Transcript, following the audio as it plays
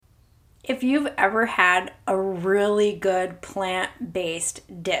If you've ever had a really good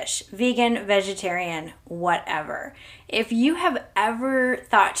plant-based dish, vegan, vegetarian, whatever, if you have ever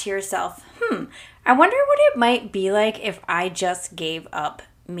thought to yourself, I wonder what it might be like if I just gave up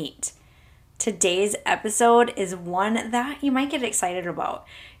meat. Today's episode is one that you might get excited about.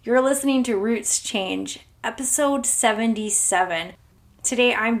 You're listening to Roots Change, episode 77.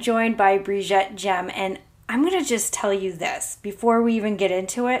 Today I'm joined by Brigitte Gem, and I'm going to just tell you this before we even get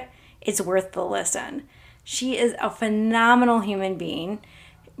into it. It's worth the listen. She is a phenomenal human being,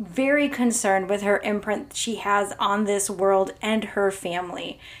 very concerned with her imprint she has on this world and her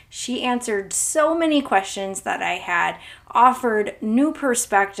family. She answered so many questions that I had, offered new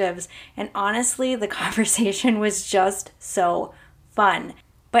perspectives, and honestly, the conversation was just so fun.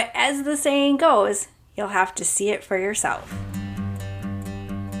 But as the saying goes, you'll have to see it for yourself.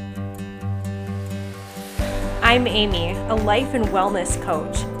 I'm Amy, a life and wellness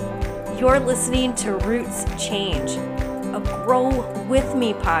coach. You're listening to Roots Change, a Grow With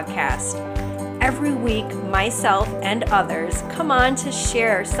Me podcast. Every week, myself and others come on to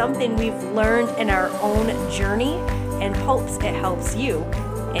share something we've learned in our own journey and hopes it helps you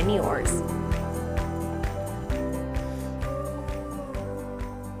in yours.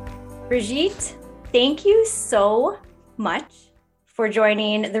 Brigitte, thank you so much for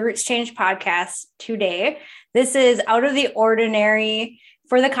joining the Roots Change podcast today. This is out of the ordinary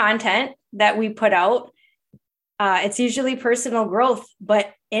for the content that we put out. It's usually personal growth,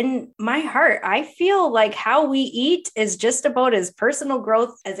 but in my heart, I feel like how we eat is just about as personal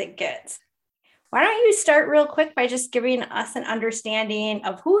growth as it gets. Why don't you start real quick by just giving us an understanding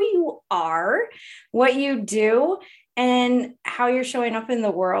of who you are, what you do, and how you're showing up in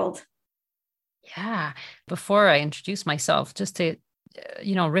the world? Yeah. Before I introduce myself, just to,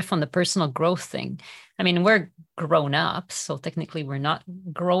 riff on the personal growth thing. I mean, we're grown up, so technically we're not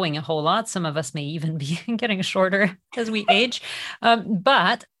growing a whole lot. Some of us may even be getting shorter as we age.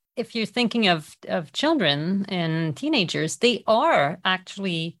 But if you're thinking of children and teenagers, they are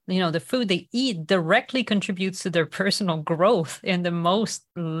actually, the food they eat directly contributes to their personal growth in the most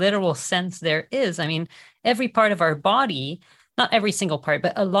literal sense there is. I mean, every part of our body, not every single part,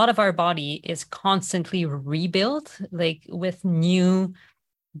 but a lot of our body is constantly rebuilt, like with new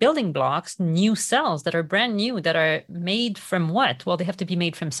building blocks, new cells that are brand new, that are made from what? Well, they have to be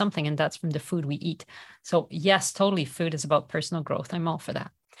made from something, and that's from the food we eat. So yes, totally, food is about personal growth. I'm all for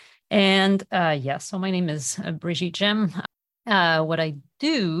that. And so my name is Brigitte Gem. What I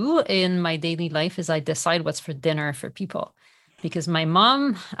do in my daily life is I decide what's for dinner for people. Because my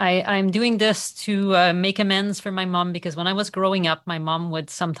mom, I'm doing this to make amends for my mom, because when I was growing up, my mom would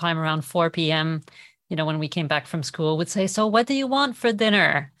sometime around 4 p.m., when we came back from school, would say, "So what do you want for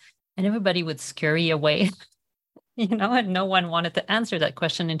dinner?" And everybody would scurry away, and no one wanted to answer that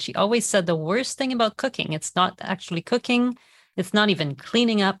question. And she always said the worst thing about cooking, it's not actually cooking, it's not even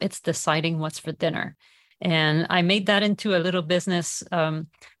cleaning up, it's deciding what's for dinner. And I made that into a little business,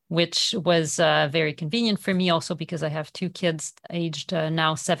 which was very convenient for me also because I have two kids aged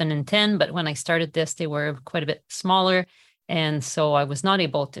now 7 and 10. But when I started this, they were quite a bit smaller. And so I was not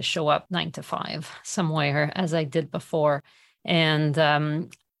able to show up 9 to 5 somewhere as I did before. And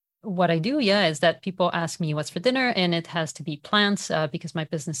what I do, is that people ask me what's for dinner, and it has to be plants because my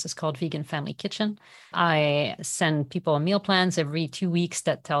business is called Vegan Family Kitchen. I send people meal plans every 2 weeks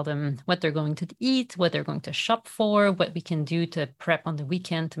that tell them what they're going to eat, what they're going to shop for, what we can do to prep on the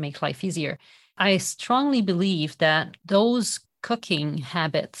weekend to make life easier. I strongly believe that those cooking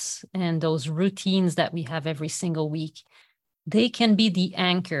habits and those routines that we have every single week, they can be the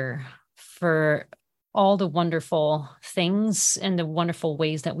anchor for all the wonderful things and the wonderful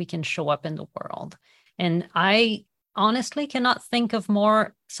ways that we can show up in the world. And I honestly cannot think of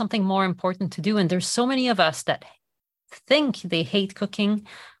something more important to do. And there's so many of us that think they hate cooking,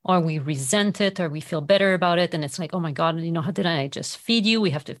 or we resent it, or we feel better about it. And it's like, oh my God, how did I just feed you?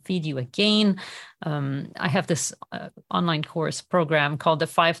 We have to feed you again. I have this online course program called the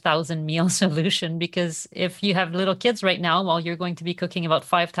 5,000 Meal Solution, because if you have little kids right now, well, you're going to be cooking about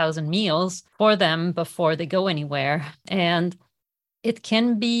 5,000 meals for them before they go anywhere. And it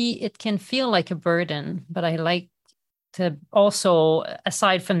can feel like a burden, but I like to also,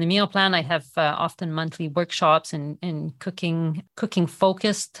 aside from the meal plan, I have often monthly workshops and cooking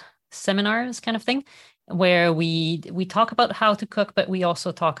focused seminars kind of thing, where we talk about how to cook, but we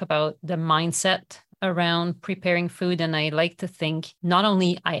also talk about the mindset around preparing food. And I like to think not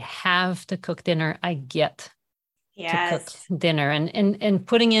only I have to cook dinner, I get to cook dinner, and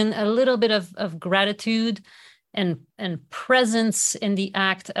putting in a little bit of gratitude and presence in the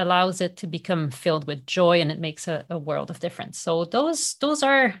act allows it to become filled with joy, and it makes a world of difference. So those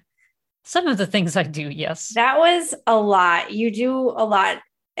are Some of the things I do, yes. That was a lot. You do a lot,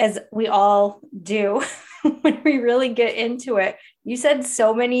 as we all do when we really get into it. You said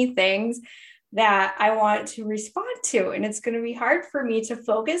so many things that I want to respond to, and it's going to be hard for me to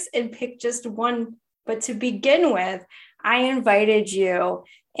focus and pick just one. But to begin with, I invited you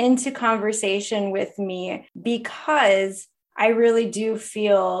into conversation with me because I really do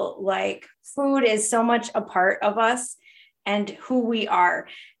feel like food is so much a part of us and who we are.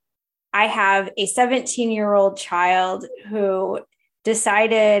 I have a 17-year-old child who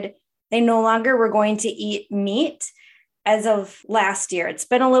decided they no longer were going to eat meat as of last year. It's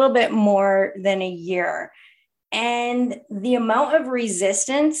been a little bit more than a year. And the amount of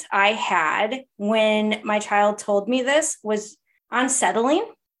resistance I had when my child told me this was unsettling.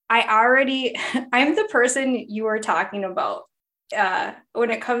 I'm the person you were talking about when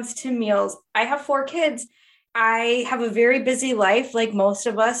it comes to meals. I have 4 kids. I have a very busy life, like most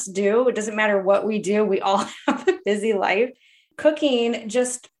of us do. It doesn't matter what we do, we all have a busy life. Cooking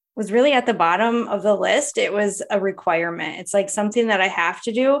just was really at the bottom of the list. It was a requirement. It's like something that I have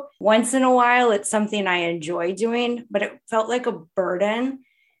to do once in a while. It's something I enjoy doing, but it felt like a burden.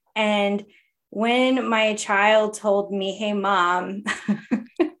 And when my child told me, hey, mom,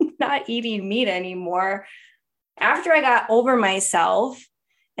 not eating meat anymore, after I got over myself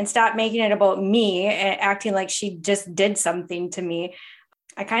and stopped making it about me and acting like she just did something to me,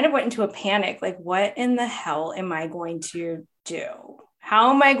 I kind of went into a panic. Like, what in the hell am I going to do?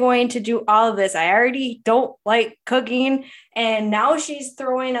 How am I going to do all of this? I already don't like cooking. And now she's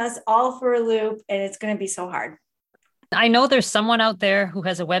throwing us all for a loop, and it's going to be so hard. I know there's someone out there who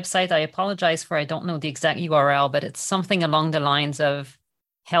has a website. I apologize for, I don't know the exact URL, but it's something along the lines of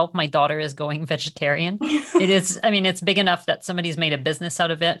help, my daughter is going vegetarian. It is, I mean, it's big enough that somebody's made a business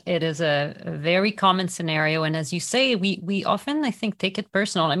out of it. It is a very common scenario. And as you say, we often, I think, take it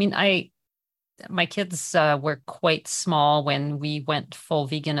personal. I mean, my kids were quite small when we went full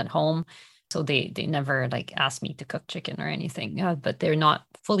vegan at home. So they never like asked me to cook chicken or anything, but they're not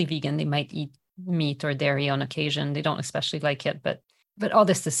fully vegan. They might eat meat or dairy on occasion. They don't especially like it, but all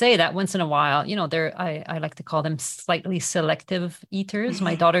this to say that once in a while, you know, I like to call them slightly selective eaters.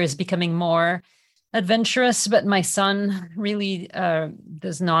 My daughter is becoming more adventurous, but my son really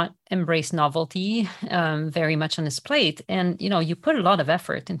does not embrace novelty very much on his plate. And, you know, you put a lot of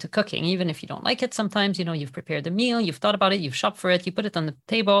effort into cooking, even if you don't like it sometimes. You know, you've prepared the meal, you've thought about it, you've shopped for it, you put it on the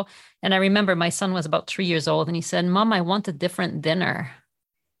table. And I remember my son was about 3 years old and he said, Mom, I want a different dinner.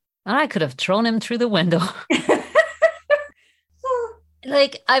 And I could have thrown him through the window.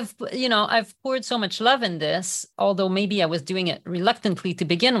 Like I've poured so much love in this, although maybe I was doing it reluctantly to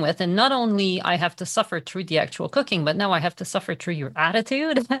begin with. And not only I have to suffer through the actual cooking, but now I have to suffer through your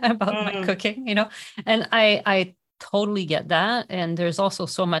attitude about my cooking, you know, and I totally get that. And there's also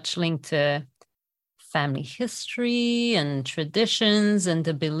so much linked to family history and traditions and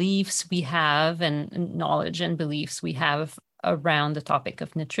the beliefs we have and knowledge and beliefs we have around the topic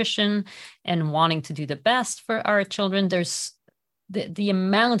of nutrition and wanting to do the best for our children. There's the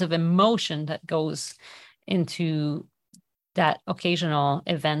amount of emotion that goes into that occasional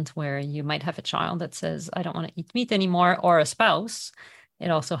event where you might have a child that says, I don't want to eat meat anymore, or a spouse. It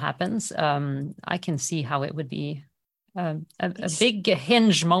also happens. I can see how it would be a big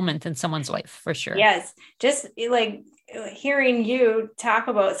hinge moment in someone's life for sure. Yes. Just like hearing you talk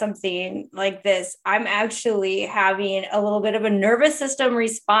about something like this, I'm actually having a little bit of a nervous system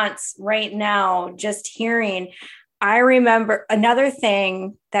response right now, just hearing. I remember another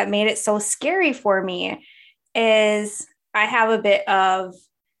thing that made it so scary for me is I have a bit of,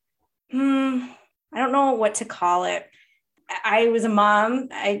 I don't know what to call it. I was a mom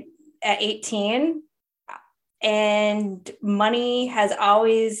at 18, and money has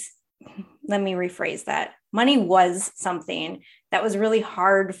always, let me rephrase that. Money was something that was really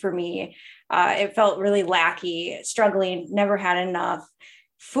hard for me. It felt really lackey, struggling, never had enough.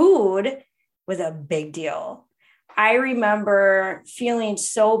 Food was a big deal. I remember feeling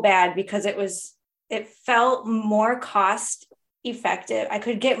so bad because it felt more cost effective. I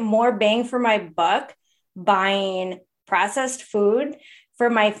could get more bang for my buck buying processed food for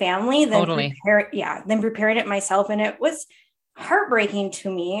my family than preparing it myself. And it was heartbreaking to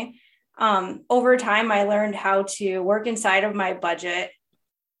me. Over time, I learned how to work inside of my budget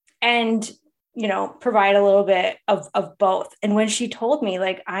and, you know, provide a little bit of both. And when she told me,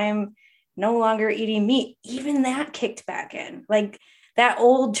 like, I'm no longer eating meat, even that kicked back in, like that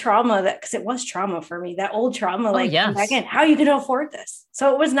old trauma, that because it was trauma for me, that old trauma, came back in. How are you going to afford this?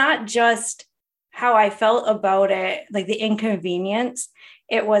 So it was not just how I felt about it, like the inconvenience.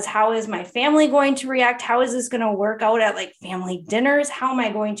 It was, how is my family going to react? How is this going to work out at like family dinners? How am I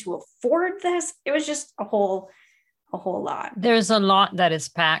going to afford this? It was just a whole lot. There's a lot that is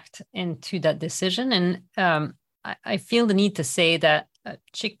packed into that decision. And I feel the need to say that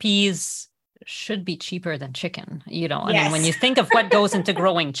chickpeas should be cheaper than chicken. Yes. I mean, when you think of what goes into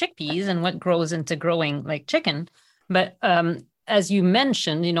growing chickpeas and what grows into growing like chicken, but as you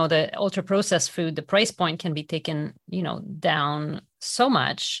mentioned, the ultra processed food, the price point can be taken, down so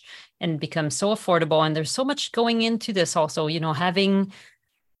much and become so affordable. And there's so much going into this also, having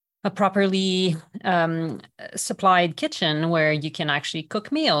a properly supplied kitchen where you can actually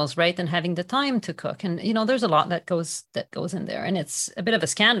cook meals, right? And having the time to cook. And, there's a lot that goes in there. And it's a bit of a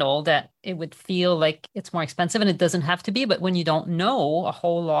scandal that it would feel like it's more expensive, and it doesn't have to be. But when you don't know a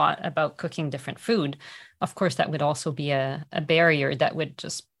whole lot about cooking different food, of course, that would also be a barrier that would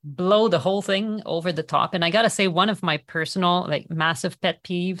just blow the whole thing over the top. And I got to say, one of my personal, like, massive pet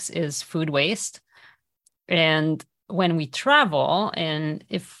peeves is food waste. And when we travel, and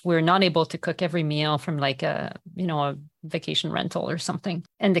if we're not able to cook every meal from like a vacation rental or something,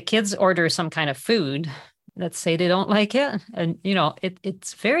 and the kids order some kind of food, let's say they don't like it, and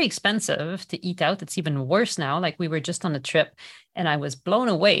it's very expensive to eat out. It's even worse now. Like, we were just on a trip and I was blown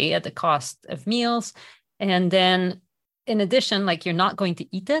away at the cost of meals. And then in addition, like, you're not going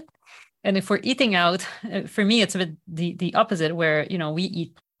to eat it. And if we're eating out, for me, it's a bit the opposite, where, we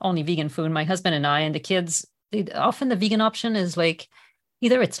eat only vegan food, my husband and I, and the kids. Often the vegan option is like,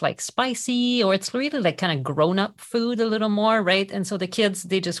 either it's like spicy or it's really like kind of grown-up food a little more, right? And so the kids,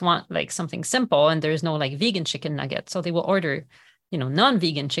 they just want like something simple, and there's no like vegan chicken nuggets. So they will order,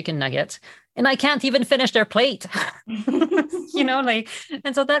 non-vegan chicken nuggets, and I can't even finish their plate.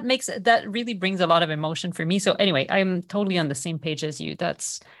 And so that really brings a lot of emotion for me. So anyway, I'm totally on the same page as you.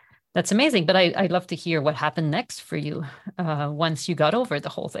 That's amazing. But I'd love to hear what happened next for you once you got over the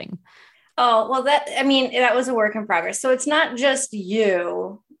whole thing. Oh, well, that was a work in progress. So it's not just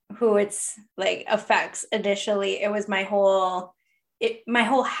you who it's like affects initially. It was my whole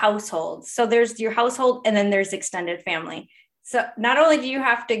household. So there's your household, and then there's extended family. So not only do you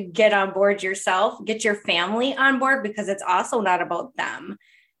have to get on board yourself, get your family on board, because it's also not about them.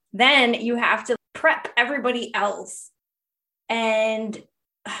 Then you have to prep everybody else and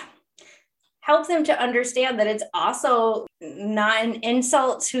help them to understand that it's also not an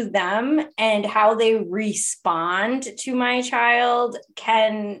insult to them, and how they respond to my child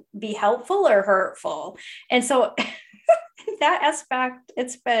can be helpful or hurtful. And so that aspect,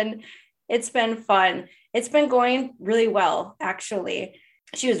 it's been fun. It's been going really well, actually.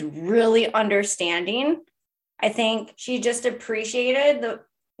 She was really understanding. I think she just appreciated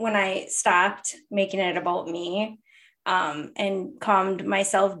when I stopped making it about me. And calmed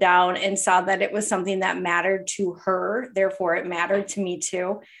myself down and saw that it was something that mattered to her. Therefore, it mattered to me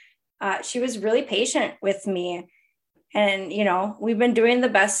too. She was really patient with me. And, we've been doing the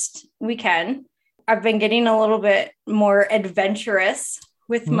best we can. I've been getting a little bit more adventurous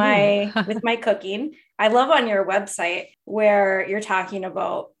with my cooking. I love on your website where you're talking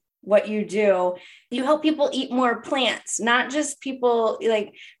about what you do. You help people eat more plants, not just people,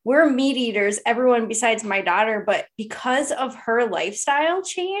 like, we're meat eaters, everyone besides my daughter, but because of her lifestyle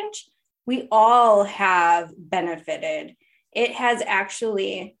change, we all have benefited. It has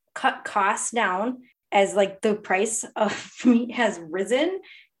actually cut costs down as like the price of meat has risen.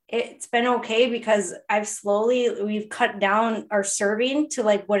 It's been okay because we've cut down our serving to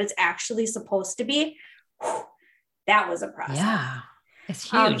like what it's actually supposed to be. That was a process. Yeah. It's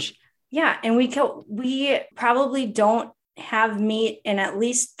huge. Yeah. And we probably don't have meat in at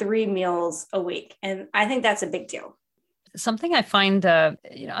least 3 meals a week. And I think that's a big deal. Something I find,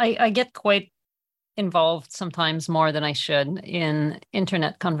 I get quite involved sometimes more than I should in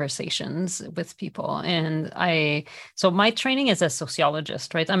internet conversations with people. And so my training is a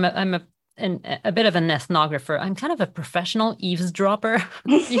sociologist, right? I'm a bit of an ethnographer. I'm kind of a professional eavesdropper,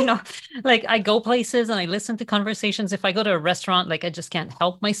 like I go places and I listen to conversations. If I go to a restaurant, like I just can't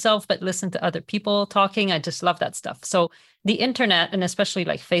help myself but listen to other people talking. I just love that stuff. So the internet, and especially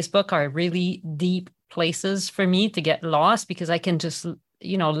like Facebook, are really deep places for me to get lost, because I can just,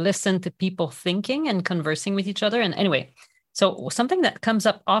 listen to people thinking and conversing with each other. And anyway, so something that comes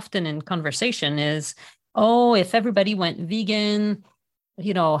up often in conversation is, oh, if everybody went vegan,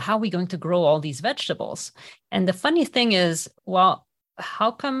 how are we going to grow all these vegetables? And the funny thing is, well,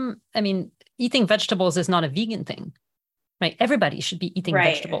 how come, eating vegetables is not a vegan thing, right? Everybody should be eating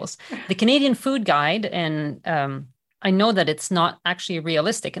vegetables. The Canadian Food Guide, and I know that it's not actually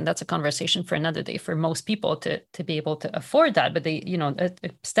realistic, and that's a conversation for another day for most people to be able to afford that. But they, a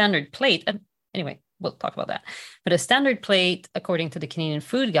standard plate. Anyway, we'll talk about that. But a standard plate, according to the Canadian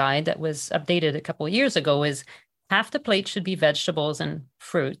Food Guide that was updated a couple of years ago, is half the plate should be vegetables and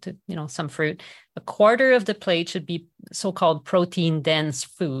fruit, some fruit. A quarter of the plate should be so-called protein-dense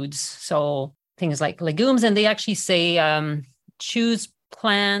foods. So things like legumes, and they actually say choose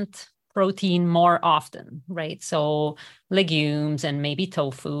plant protein more often, right? So legumes and maybe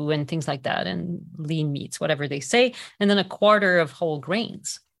tofu and things like that, and lean meats, whatever they say, and then a quarter of whole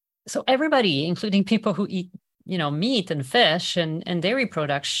grains. So everybody, including people who eat, meat and fish and dairy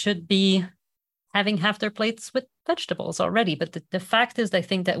products, should be having half their plates with vegetables already. But the fact is, I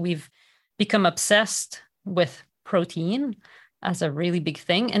think that we've become obsessed with protein as a really big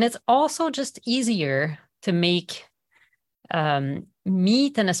thing. And it's also just easier to make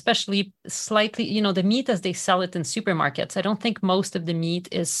meat, and especially slightly, the meat as they sell it in supermarkets. I don't think most of the meat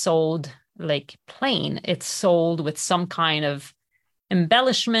is sold like plain. It's sold with some kind of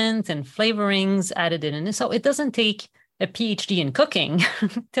embellishment and flavorings added in. And so it doesn't take a PhD in cooking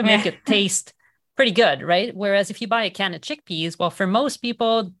to make it taste pretty good, right? Whereas if you buy a can of chickpeas, well, for most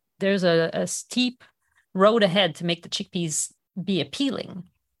people, there's a steep road ahead to make the chickpeas be appealing.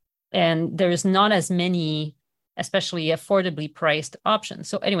 And there's not as many, especially affordably priced options.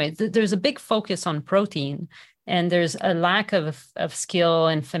 So anyway, there's a big focus on protein, and there's a lack of skill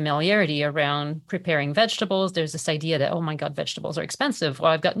and familiarity around preparing vegetables. There's this idea that, oh my God, vegetables are expensive.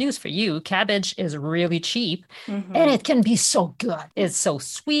 Well, I've got news for you. Cabbage is really cheap, and it can be so good. It's so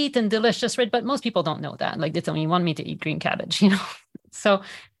sweet and delicious, right? But most people don't know that. Like, they tell me, you want me to eat green cabbage, So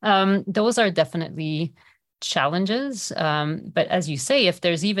those are definitely challenges. But as you say, if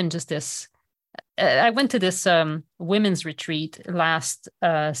there's even just this, I went to this women's retreat last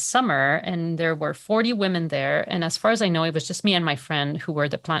summer, and there were 40 women there. And as far as I know, it was just me and my friend who were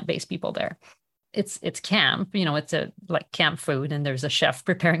the plant-based people there. It's camp, it's a like camp food, and there's a chef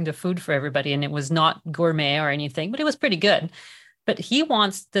preparing the food for everybody. And it was not gourmet or anything, but it was pretty good. But he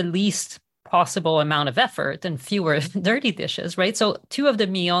wants the least possible amount of effort and fewer dirty dishes, right? So 2 of the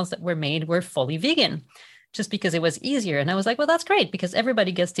meals that were made were fully vegan, just because it was easier. And I was like, well, that's great, because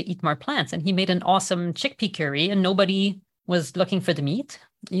everybody gets to eat more plants. And he made an awesome chickpea curry, and nobody was looking for the meat.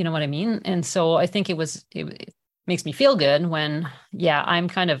 You know what I mean? And so I think it makes me feel good when, I'm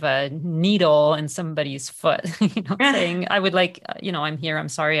kind of a needle in somebody's foot, saying, I would like, I'm here, I'm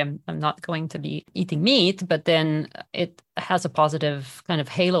sorry, I'm not going to be eating meat. But then it has a positive kind of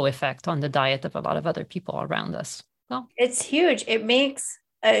halo effect on the diet of a lot of other people around us. Well, it's huge. It makes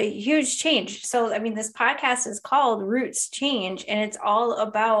a huge change. So, I mean, this podcast is called Roots Change, and it's all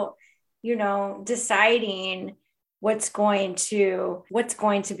about, deciding what's going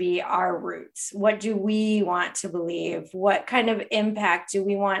to be our roots. What do we want to believe? What kind of impact do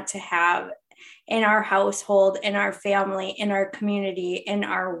we want to have in our household, in our family, in our community, in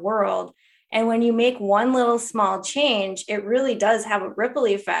our world? And when you make one little small change, it really does have a ripple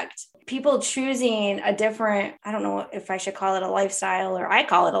effect. People choosing a different, I don't know if I should call it a lifestyle, or I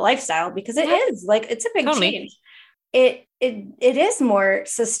call it a lifestyle, because it is like, it's a big change. It is more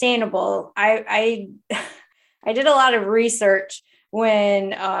sustainable. I did a lot of research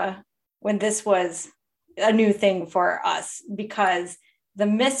when this was a new thing for us, because the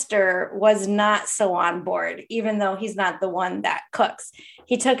Mister was not so on board, even though he's not the one that cooks.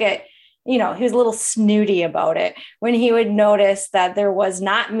 He took it, he was a little snooty about it when he would notice that there was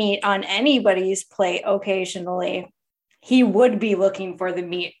not meat on anybody's plate. Occasionally, he would be looking for the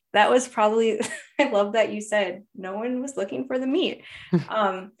meat. That was probably, I love that you said no one was looking for the meat.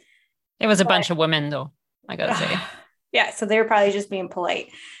 It was a bunch of women, though, I gotta say. Yeah, so they were probably just being polite.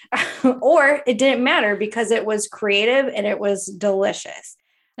 Or it didn't matter because it was creative and it was delicious.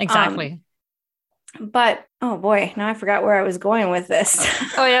 Exactly. But, oh boy, now I forgot where I was going with this.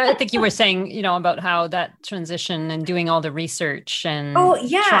 Oh yeah, I think you were saying, about how that transition and doing all the research and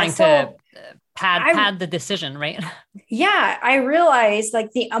trying to pad the decision, right? Yeah, I realized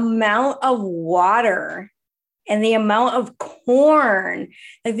like the amount of water and the amount of corn,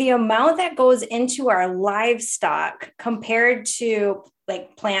 like the amount that goes into our livestock compared to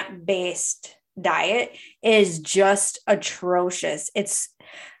like plant-based diet is just atrocious.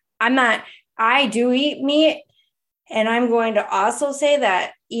 I do eat meat, and I'm going to also say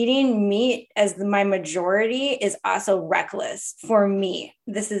that eating meat as my majority is also reckless for me.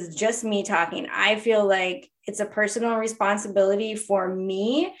 This is just me talking. I feel like it's a personal responsibility for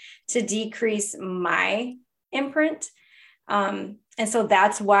me to decrease my imprint. And so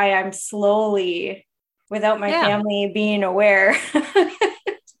that's why I'm slowly, without my family being aware,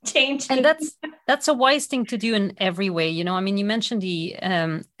 changing. And that's a wise thing to do in every way. I mean, you mentioned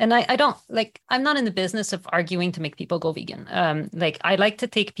and I don't like, I'm not in the business of arguing to make people go vegan. Like I like to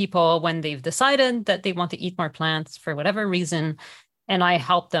take people when they've decided that they want to eat more plants for whatever reason, and I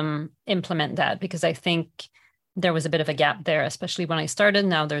help them implement that, because I think there was a bit of a gap there, especially when I started.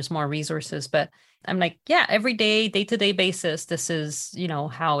 Now there's more resources, but I'm like, yeah, every day-to-day basis, this is,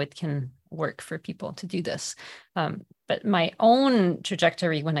 how it can work for people to do this. But my own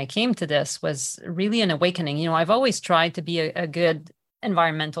trajectory when I came to this was really an awakening. I've always tried to be a good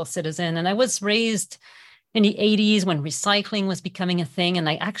environmental citizen. And I was raised in the 80s when recycling was becoming a thing. And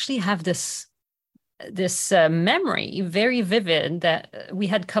I actually have this memory, very vivid, that we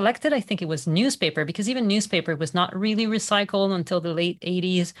had collected, I think it was newspaper, because even newspaper was not really recycled until the late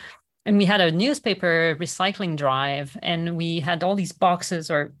 80s. And we had a newspaper recycling drive, and we had all these boxes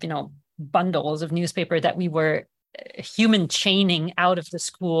or, bundles of newspaper that we were human chaining out of the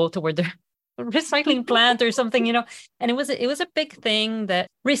school toward the recycling plant or something, and it was a big thing that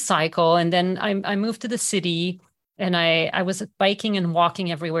recycle. And then I moved to the city, and I was biking and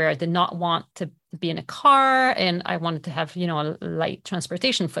walking everywhere. I did not want to be in a car, and I wanted to have, a light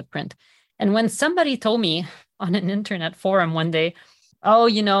transportation footprint. And when somebody told me on an internet forum one day, oh,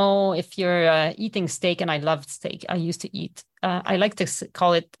 if you're eating steak, and I loved steak, I used to eat, I like to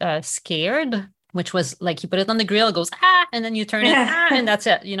call it scared, which was like you put it on the grill, it goes, and then you turn it, and that's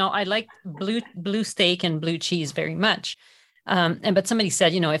it. I like blue steak and blue cheese very much. But somebody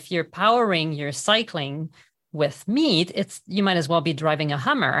said, if you're powering your cycling with meat, you might as well be driving a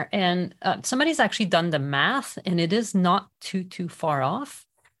Hummer. And somebody's actually done the math, and it is not too far off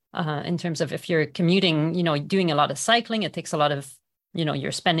in terms of if you're commuting, doing a lot of cycling, it takes a lot of,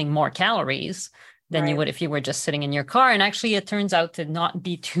 you're spending more calories than you would if you were just sitting in your car. And actually, it turns out to not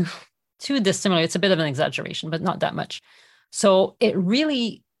be too dissimilar. It's a bit of an exaggeration, but not that much. So it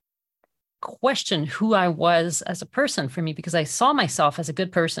really questioned who I was as a person for me, because I saw myself as a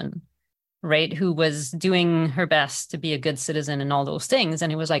good person, right, who was doing her best to be a good citizen and all those things.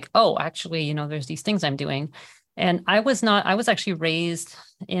 And it was like, oh, actually, there's these things I'm doing. And I was actually raised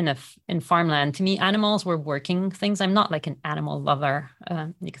in farmland. To me, animals were working things. I'm not like an animal lover.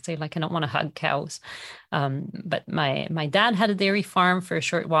 You could say, like, I don't want to hug cows. But my dad had a dairy farm for a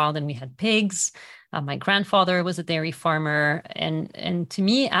short while. Then we had pigs. My grandfather was a dairy farmer. And to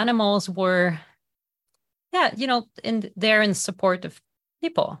me, animals were, in support of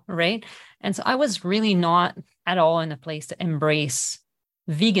people, right? And so I was really not at all in a place to embrace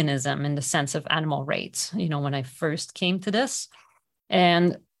veganism in the sense of animal rights, when I first came to this.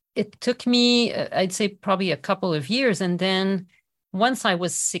 And it took me, I'd say, probably a couple of years. And then once I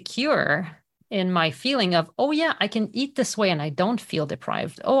was secure in my feeling of, oh yeah, I can eat this way and I don't feel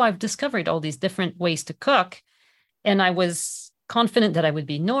deprived. Oh, I've discovered all these different ways to cook. And I was confident that I would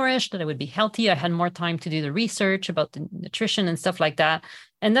be nourished, that I would be healthy. I had more time to do the research about the nutrition and stuff like that.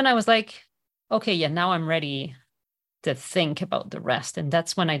 And then I was like, okay, yeah, now I'm ready to think about the rest. And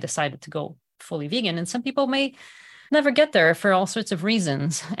that's when I decided to go fully vegan. And some people may never get there for all sorts of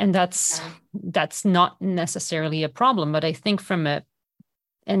reasons. And that's not necessarily a problem. But I think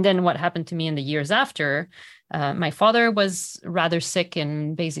and then what happened to me in the years after, my father was rather sick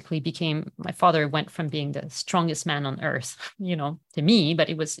and basically my father went from being the strongest man on earth, to me, but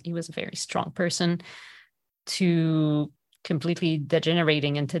he was a very strong person, to completely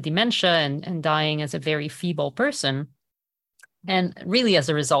degenerating into dementia and dying as a very feeble person. And really as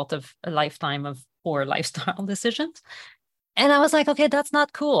a result of a lifetime of poor lifestyle decisions. And I was like, okay, that's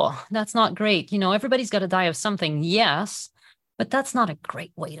not cool. That's not great. Everybody's got to die of something. Yes, but that's not a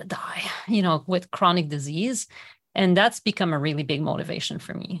great way to die, with chronic disease. And that's become a really big motivation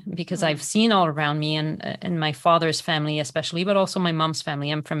for me, because I've seen all around me and my father's family, especially, but also my mom's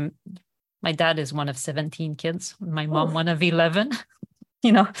family. My dad is one of 17 kids. My mom, one of 11.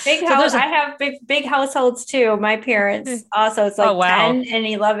 Big house. I have big households too. My parents also, it's like 10 and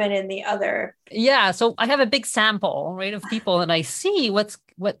 11 in the other. Yeah. So I have a big sample, right, of people, and I see what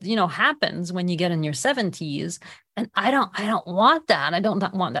happens when you get in your 70s. And I don't want that. I don't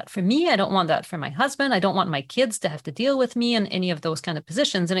want that for me. I don't want that for my husband. I don't want my kids to have to deal with me in any of those kind of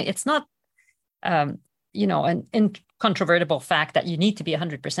positions. And it's not, an incontrovertible fact that you need to be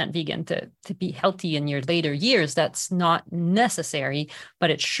 100% vegan to be healthy in your later years. That's not necessary, but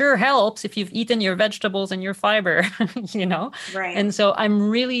it sure helps if you've eaten your vegetables and your fiber, Right. And so I'm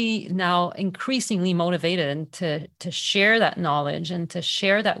really now increasingly motivated to share that knowledge and to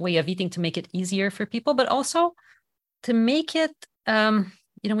share that way of eating, to make it easier for people, but also to make it,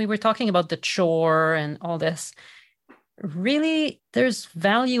 we were talking about the chore and all this. Really, there's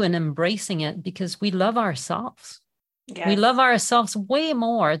value in embracing it because we love ourselves. We Yes. love ourselves way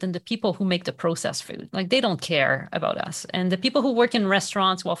more than the people who make the processed food. Like they don't care about us. And the people who work in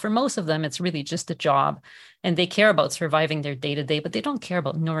restaurants, well, for most of them, it's really just a job and they care about surviving their day to day, but they don't care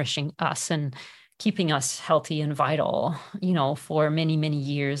about nourishing us and keeping us healthy and vital, for many, many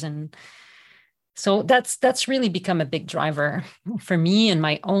years. And so that's really become a big driver for me in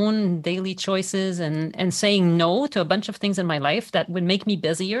my own daily choices and saying no to a bunch of things in my life that would make me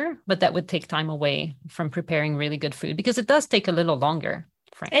busier, but that would take time away from preparing really good food because it does take a little longer,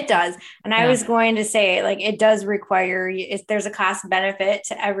 It frankly. does. And I Yeah. was going to say, like, it does require, there's a cost benefit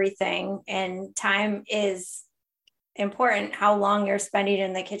to everything, and time is important. How long you're spending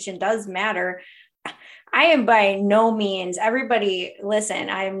in the kitchen does matter. I am by no means, everybody, listen,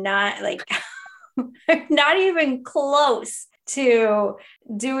 I am not like, I'm not even close to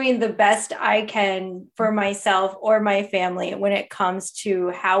doing the best I can for myself or my family when it comes to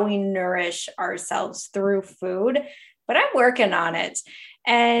how we nourish ourselves through food, but I'm working on it.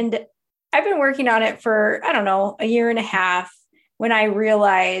 And I've been working on it for, I don't know, a year and a half when I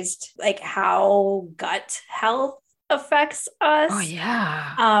realized like how gut health affects Oh, us.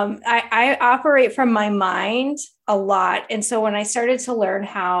 yeah. I operate from my mind a lot. And so when I started to learn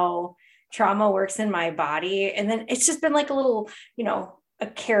how trauma works in my body, and then it's just been like a little, a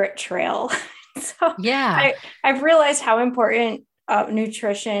carrot trail. So Yeah. I've realized how important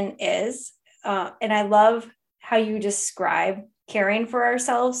nutrition is. And I love how you describe caring for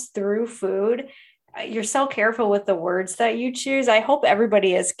ourselves through food. You're so careful with the words that you choose. I hope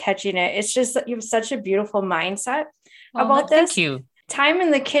everybody is catching it. It's just that you have such a beautiful mindset Well, about thank this. you. Time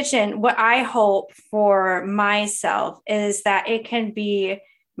in the kitchen, what I hope for myself is that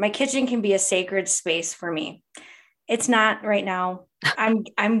my kitchen can be a sacred space for me. It's not right now. It's I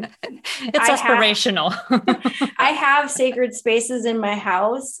have aspirational. I have sacred spaces in my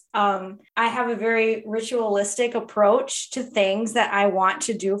house. I have a very ritualistic approach to things that I want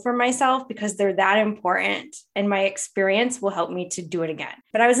to do for myself because they're that important, and my experience will help me to do it again.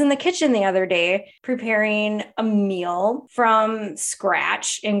 But I was in the kitchen the other day preparing a meal from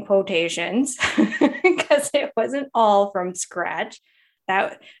scratch, in quotations, because it wasn't all from scratch.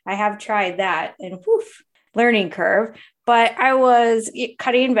 That I have tried that, and woof, learning curve. But I was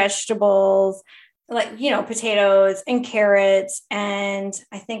cutting vegetables, like, potatoes and carrots. And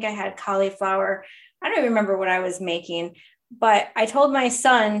I think I had cauliflower. I don't remember what I was making, but I told my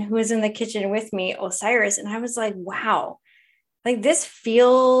son who was in the kitchen with me, Osiris, and I was like, wow, like this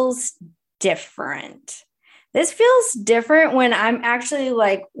feels different. This feels different when I'm actually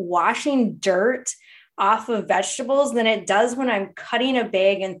like washing dirt off of vegetables than it does when I'm cutting a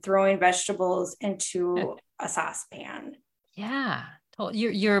bag and throwing vegetables into a saucepan. Yeah.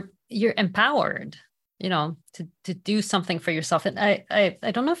 You're empowered, to do something for yourself. And I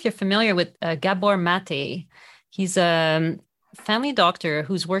don't know if you're familiar with Gabor Mate. He's a family doctor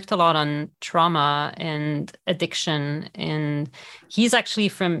who's worked a lot on trauma and addiction, and he's actually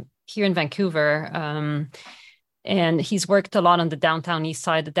from here in Vancouver. And he's worked a lot on the downtown east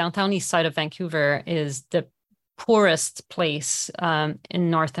side. The downtown east side of Vancouver is the poorest place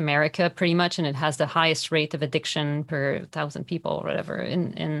in North America, pretty much, and it has the highest rate of addiction per 1,000 people, or whatever.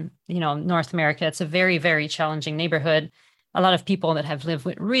 In North America, it's a very, very challenging neighborhood. A lot of people that have lived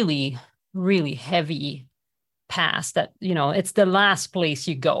with really, really heavy past that it's the last place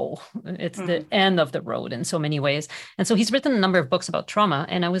you go. It's the end of the road in so many ways. And so he's written a number of books about trauma.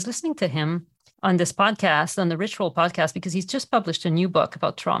 And I was listening to him on this podcast, on the Ritual podcast, because he's just published a new book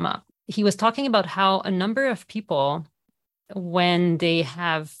about trauma. He was talking about how a number of people, when they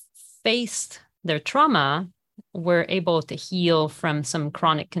have faced their trauma, were able to heal from some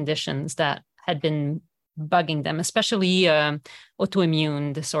chronic conditions that had been bugging them, especially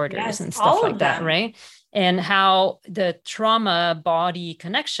autoimmune disorders and stuff like that, right? And how the trauma body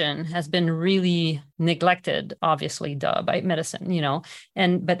connection has been really neglected, obviously, by medicine,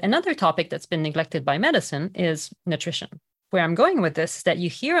 but another topic that's been neglected by medicine is nutrition. Where I'm going with this is that you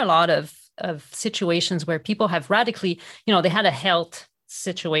hear a lot of situations where people have radically, they had a health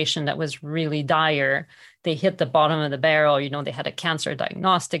situation that was really dire. They hit the bottom of the barrel, they had a cancer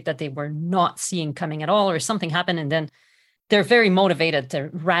diagnostic that they were not seeing coming at all, or something happened. And then they're very motivated to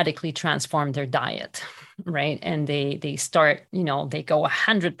radically transform their diet, right? And they start, they go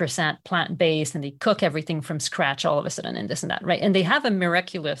 100% plant-based and they cook everything from scratch all of a sudden and this and that, right? And they have a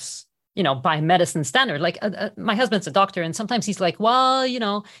miraculous, by medicine standard. Like my husband's a doctor, and sometimes he's like, well,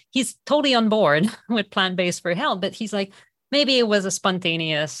 he's totally on board with plant-based for health, but he's like, maybe it was a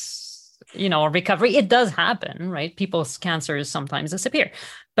spontaneous, recovery. It does happen, right? People's cancers sometimes disappear.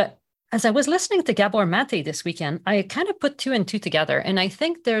 But As I was listening to Gabor Mate this weekend, I kind of put two and two together. And I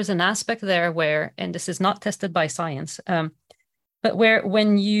think there's an aspect there where, and this is not tested by science, but where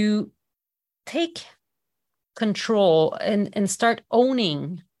when you take control and start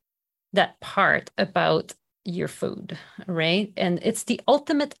owning that part about your food, right? And it's the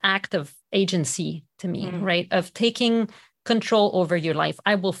ultimate act of agency to me, right? Of taking control over your life.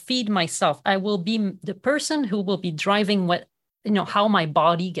 I will feed myself. I will be the person who will be driving what, how my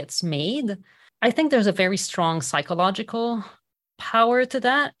body gets made. I think there's a very strong psychological power to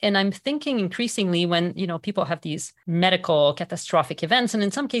that. And I'm thinking increasingly when, people have these medical catastrophic events, and in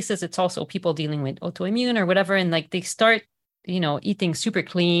some cases, it's also people dealing with autoimmune or whatever, and like they start, eating super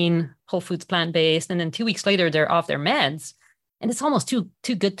clean, whole foods, plant-based, and then 2 weeks later, they're off their meds. And it's almost too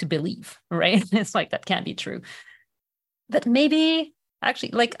good to believe, right? It's like, that can't be true. But maybe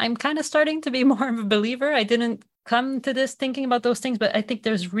actually, like, I'm kind of starting to be more of a believer. I didn't come to this thinking about those things, but I think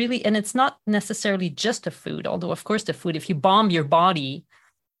there's really, and it's not necessarily just the food, although of course the food, if you bomb your body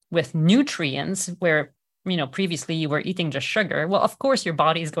with nutrients where, previously you were eating just sugar, well, of course your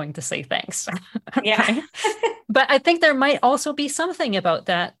body is going to say thanks. Yeah. But I think there might also be something about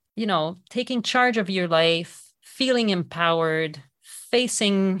that, taking charge of your life, feeling empowered,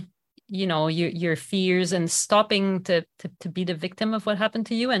 facing your fears and stopping to be the victim of what happened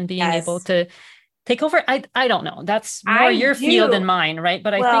to you and being able to take over. I don't know. That's more your field than mine, right?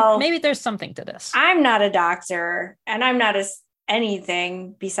 But I think maybe there's something to this. I'm not a doctor and I'm not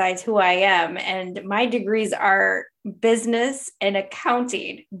anything besides who I am. And my degrees are business and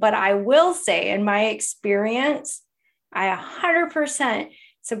accounting. But I will say, in my experience, I 100%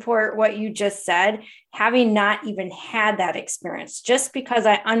 support what you just said, having not even had that experience, just because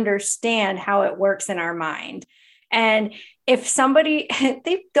I understand how it works in our mind. And if somebody,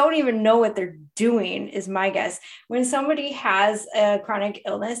 they don't even know what they're doing, is my guess. When somebody has a chronic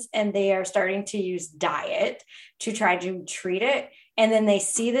illness and they are starting to use diet to try to treat it, and then they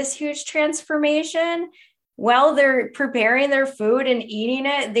see this huge transformation while they're preparing their food and eating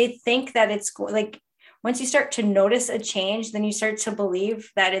it, they think that it's like, once you start to notice a change, then you start to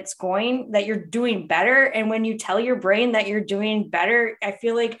believe that that you're doing better. And when you tell your brain that you're doing better, I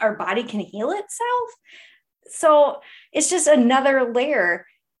feel like our body can heal itself. So it's just another layer.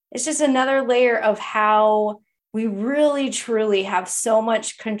 It's just another layer of how we really, truly have so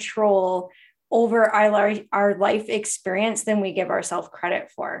much control over our life experience than we give ourselves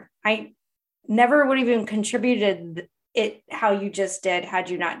credit for. I never would have even contributed it how you just did had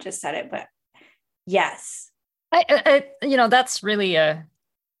you not just said it, but yes. That's really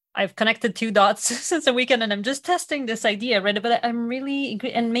I've connected two dots since the weekend and I'm just testing this idea, right? But I'm really,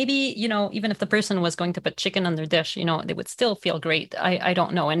 and maybe, even if the person was going to put chicken on their dish, they would still feel great. I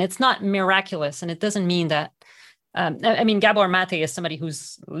don't know. And it's not miraculous. And it doesn't mean that, Gabor Mate is somebody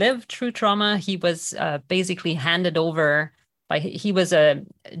who's lived through trauma. He was basically handed over he was a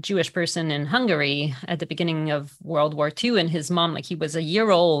Jewish person in Hungary at the beginning of World War II. And his mom, he was a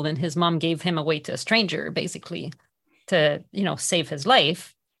year old and his mom gave him away to a stranger, basically to, save his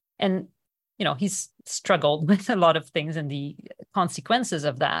life. And, he's struggled with a lot of things and the consequences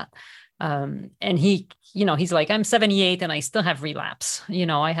of that. And he's like, I'm 78 and I still have relapse.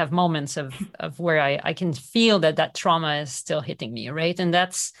 I have moments of where I can feel that trauma is still hitting me. Right. And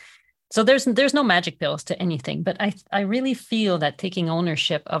so there's no magic pills to anything, but I really feel that taking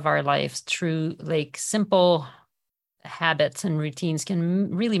ownership of our lives through simple habits and routines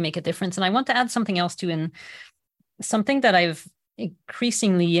can really make a difference. And I want to add something else too, and something that I've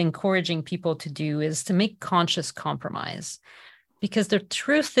increasingly encouraging people to do is to make conscious compromise. Because the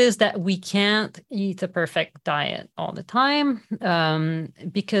truth is that we can't eat a perfect diet all the time,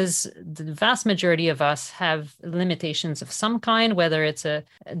 because the vast majority of us have limitations of some kind, whether it's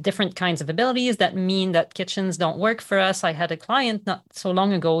different kinds of abilities that mean that kitchens don't work for us. I had a client not so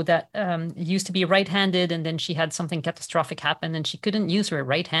long ago that used to be right-handed, and then she had something catastrophic happen and she couldn't use her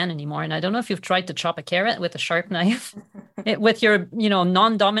right hand anymore. And I don't know if you've tried to chop a carrot with a sharp knife with your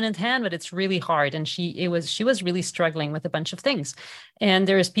non-dominant hand, but it's really hard. And she was really struggling with a bunch of things. And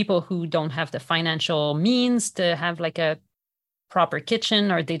there's people who don't have the financial means to have a proper kitchen,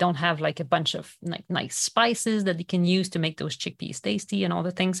 or they don't have a bunch of nice spices that they can use to make those chickpeas tasty and all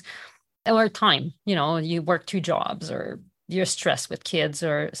the things, or time, you work 2 jobs, or you're stressed with kids,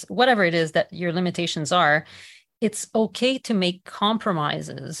 or whatever it is that your limitations are. It's okay to make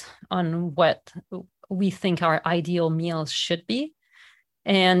compromises on what we think our ideal meals should be.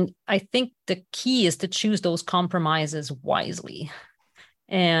 And I think the key is to choose those compromises wisely.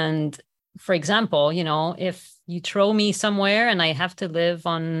 And for example, if you throw me somewhere and I have to live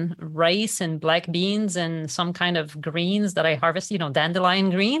on rice and black beans and some kind of greens that I harvest,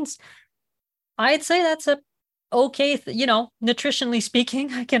 dandelion greens, I'd say that's a okay, nutritionally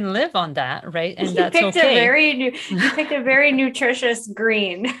speaking, I can live on that, right? And that's okay. You picked a very nutritious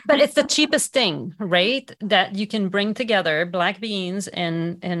green. But it's the cheapest thing, right? That you can bring together black beans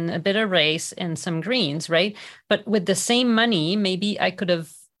and a bit of rice and some greens, right? But with the same money, maybe I could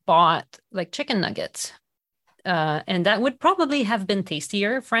have bought like chicken nuggets. And that would probably have been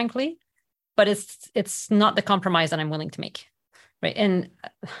tastier, frankly, but it's not the compromise that I'm willing to make. Right. And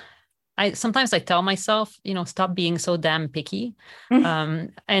I sometimes I tell myself, stop being so damn picky.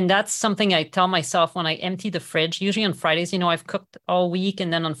 And that's something I tell myself when I empty the fridge. Usually on Fridays, I've cooked all week,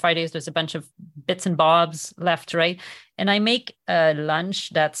 and then on Fridays there's a bunch of bits and bobs left, right? And I make a lunch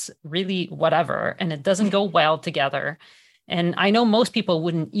that's really whatever, and it doesn't go well together. And I know most people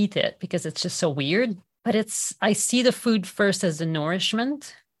wouldn't eat it because it's just so weird, but I see the food first as a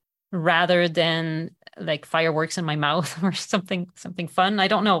nourishment rather than like fireworks in my mouth or something fun. I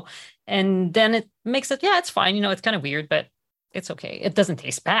don't know. And then it makes it, yeah, it's fine. It's kind of weird, but it's okay. It doesn't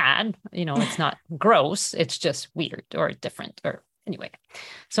taste bad. It's not gross. It's just weird or different or anyway.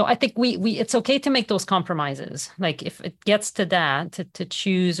 So I think we it's okay to make those compromises. Like if it gets to that, to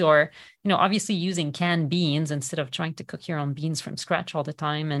choose, or, obviously using canned beans instead of trying to cook your own beans from scratch all the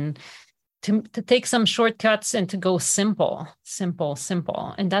time, and to take some shortcuts and to go simple.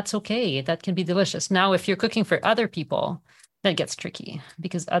 And that's okay. That can be delicious. Now, if you're cooking for other people, that gets tricky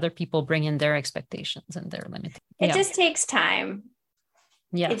because other people bring in their expectations and their limitations. It just takes time.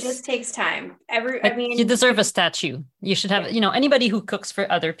 Yes. It just takes time. You deserve a statue. You should have, anybody who cooks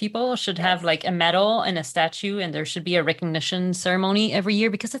for other people should have like a medal and a statue, and there should be a recognition ceremony every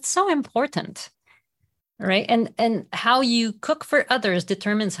year because it's so important. Right. And how you cook for others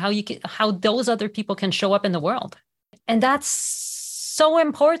determines how those other people can show up in the world. And that's so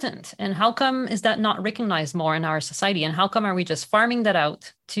important. And how come is that not recognized more in our society? And how come are we just farming that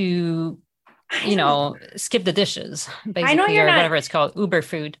out to, skip the dishes, basically, or whatever it's called, Uber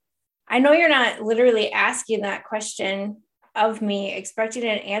food? I know you're not literally asking that question of me, expecting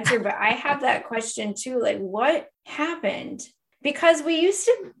an answer, but I have that question too. Like, what happened? Because we used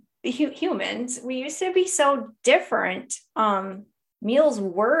to humans, we used to be so different. Meals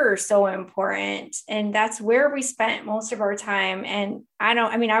were so important, and that's where we spent most of our time. And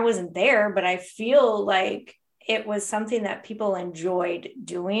I wasn't there, but I feel like it was something that people enjoyed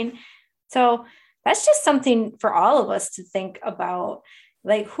doing. So that's just something for all of us to think about.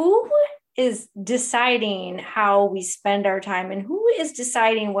 Like, who is deciding how we spend our time, and who is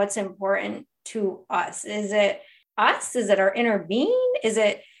deciding what's important to us? Is it us? Is it our inner being? Is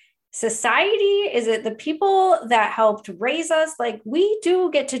it society? Is it the people that helped raise us? Like, we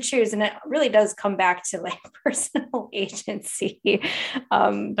do get to choose, and it really does come back to like personal agency.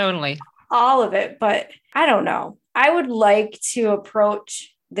 Totally. All of it. But I don't know. I would like to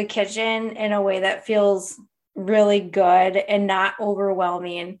approach the kitchen in a way that feels really good and not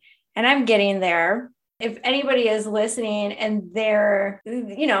overwhelming. And I'm getting there. If anybody is listening and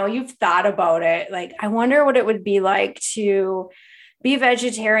you've thought about it, like, I wonder what it would be like to be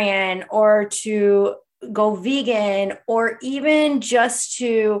vegetarian or to go vegan, or even just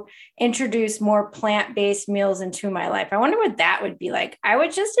to introduce more plant-based meals into my life. I wonder what that would be like. I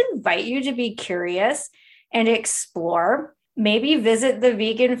would just invite you to be curious and explore. Maybe visit the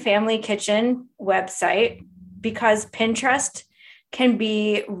Vegan Family Kitchen website, because Pinterest can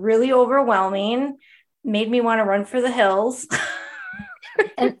be really overwhelming. Made me want to run for the hills.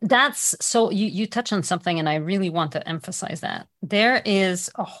 And that's so you touch on something, and I really want to emphasize that there is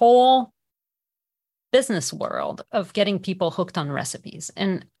a whole business world of getting people hooked on recipes.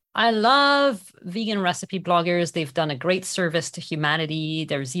 And I love vegan recipe bloggers. They've done a great service to humanity.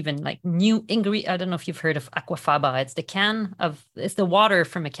 There's even like new ingredient. I don't know if you've heard of aquafaba. It's the water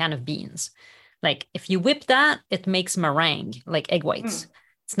from a can of beans. Like if you whip that, it makes meringue, like egg whites.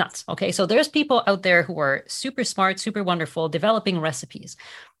 It's nuts. Okay. So there's people out there who are super smart, super wonderful, developing recipes.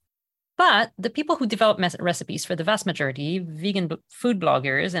 But the people who develop recipes, for the vast majority, vegan food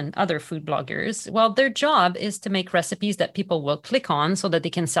bloggers and other food bloggers, well, their job is to make recipes that people will click on so that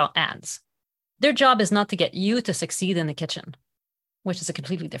they can sell ads. Their job is not to get you to succeed in the kitchen, which is a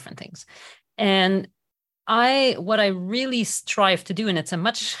completely different thing. And what I really strive to do, and it's a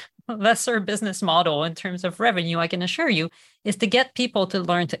much lesser business model in terms of revenue, I can assure you, is to get people to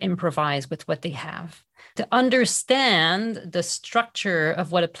learn to improvise with what they have, to understand the structure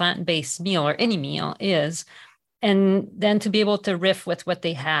of what a plant-based meal or any meal is, and then to be able to riff with what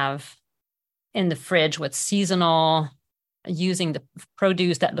they have in the fridge, what's seasonal, using the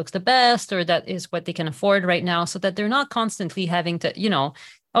produce that looks the best or that is what they can afford right now, so that they're not constantly having to,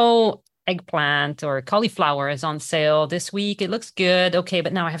 eggplant or cauliflower is on sale this week. It looks good. Okay,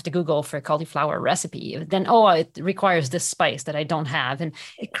 but now I have to Google for a cauliflower recipe. Then, oh, it requires this spice that I don't have. And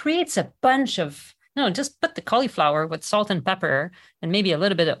it creates a bunch of, no, just put the cauliflower with salt and pepper and maybe a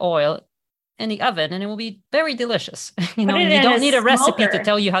little bit of oil in the oven, and it will be very delicious. You know, and you don't need a recipe to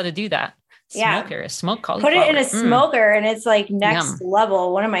tell you how to do that. Smoker, smoked cauliflower. Put it in a smoker and it's like next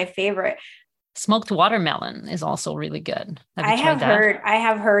level. One of my favorite. Smoked watermelon is also really good. I have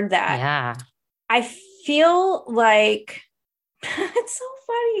heard that. Yeah. I feel like it's so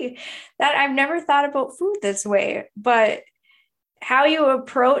funny that I've never thought about food this way, but how you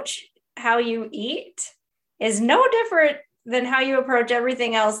approach how you eat is no different than how you approach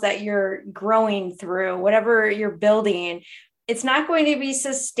everything else that you're growing through, whatever you're building. It's not going to be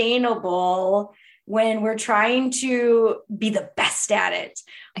sustainable when we're trying to be the best at it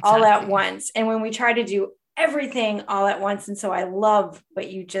all at once. And when we try to do everything all at once. And so I love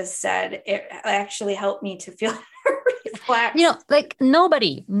what you just said. It actually helped me to feel relaxed. You know, like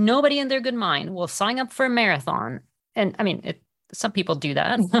nobody in their good mind will sign up for a marathon. And I mean, some people do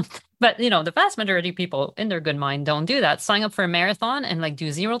that, but you know, the vast majority of people in their good mind don't do that. Sign up for a marathon and like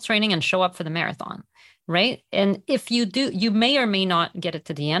do zero training and show up for the marathon. Right. And if you do, you may or may not get it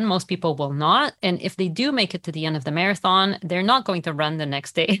to the end. Most people will not. And if they do make it to the end of the marathon, they're not going to run the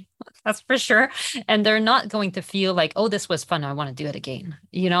next day. That's for sure. And they're not going to feel like, oh, this was fun, I want to do it again,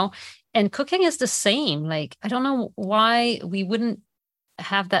 you know? And cooking is the same. Like, I don't know why we wouldn't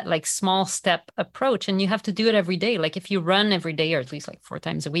have that like small step approach, and you have to do it every day. Like if you run every day, or at least like 4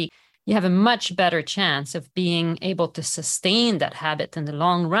 times a week, you have a much better chance of being able to sustain that habit in the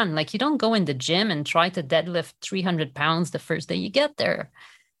long run. Like you don't go in the gym and try to deadlift 300 pounds the first day you get there,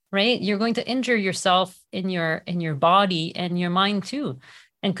 right? You're going to injure yourself in your body and your mind too.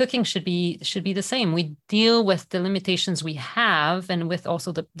 And cooking should be the same. We deal with the limitations we have and with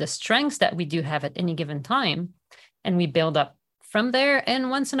also the strengths that we do have at any given time, and we build up from there.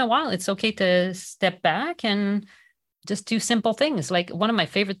 And once in a while, it's okay to step back and just do simple things. Like one of my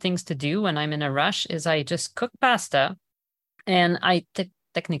favorite things to do when I'm in a rush is I just cook pasta, and I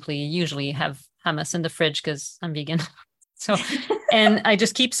technically usually have hummus in the fridge because I'm vegan. So, and I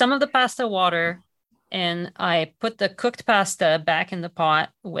just keep some of the pasta water, and I put the cooked pasta back in the pot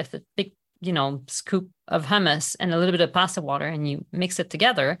with a big, you know, scoop of hummus and a little bit of pasta water, and you mix it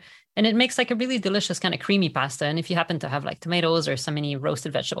together. And it makes like a really delicious kind of creamy pasta. And if you happen to have like tomatoes or so many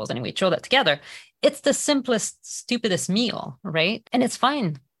roasted vegetables, anyway, throw that together. It's the simplest, stupidest meal, right? And it's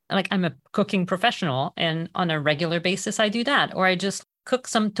fine. Like I'm a cooking professional, and on a regular basis, I do that. Or I just cook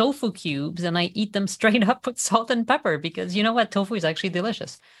some tofu cubes and I eat them straight up with salt and pepper, because you know what? Tofu is actually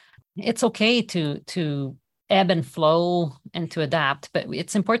delicious. It's okay to ebb and flow and to adapt, but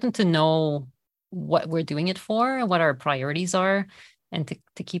it's important to know what we're doing it for, what our priorities are, and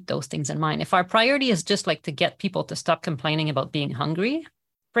to keep those things in mind. If our priority is just like to get people to stop complaining about being hungry,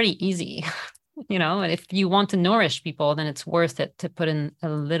 pretty easy, you know, and if you want to nourish people, then it's worth it to put in a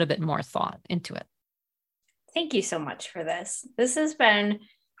little bit more thought into it. Thank you so much for this. This has been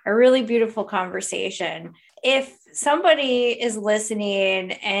a really beautiful conversation. If somebody is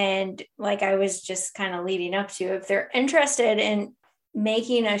listening, and like I was just kind of leading up to, if they're interested in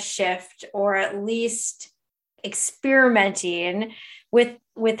making a shift, or at least experimenting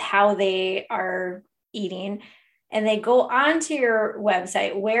with how they are eating, and they go onto your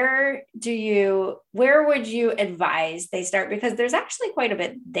website, where would you advise they start? Because there's actually quite a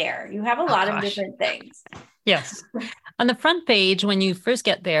bit there. You have a lot of different things. Yes. On the front page, when you first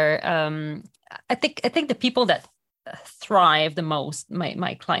get there, I think the people that thrive the most,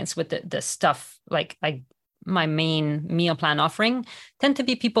 my clients with the stuff, like my main meal plan offering, tend to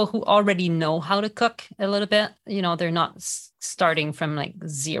be people who already know how to cook a little bit. You know, they're not starting from like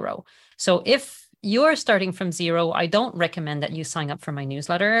zero. So if you're starting from zero, I don't recommend that you sign up for my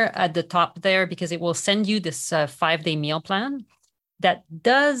newsletter at the top there, because it will send you this 5-day meal plan that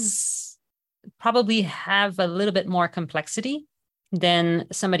does probably have a little bit more complexity than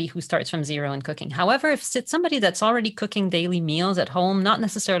somebody who starts from zero in cooking. However, if it's somebody that's already cooking daily meals at home, not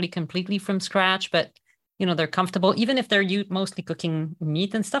necessarily completely from scratch, but you know, they're comfortable, even if they're mostly cooking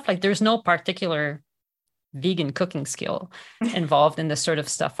meat and stuff, like there's no particular vegan cooking skill involved in this sort of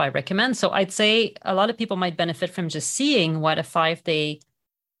stuff I recommend. So I'd say a lot of people might benefit from just seeing what a 5-day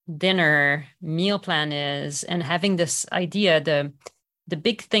dinner meal plan is, and having this idea. The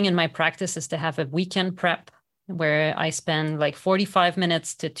big thing in my practice is to have a weekend prep where I spend like 45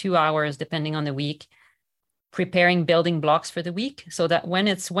 minutes to 2 hours, depending on the week, preparing building blocks for the week, so that when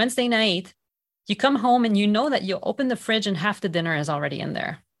it's Wednesday night, you come home and you know that you open the fridge and half the dinner is already in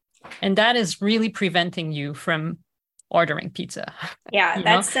there. And that is really preventing you from ordering pizza. Yeah, You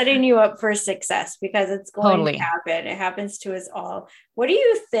know, that's setting you up for success because it's going to totally. happen. It happens to us all. What do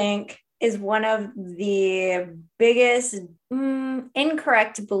you think is one of the biggest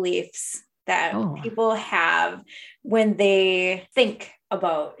incorrect beliefs that Oh, people have when they think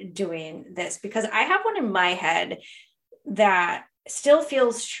about doing this? Because I have one in my head that still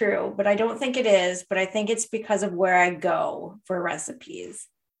feels true, but I don't think it is. But I think it's because of where I go for recipes.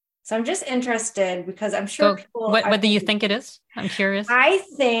 So I'm just interested because I'm sure go. people, What do you think it is? I'm curious. I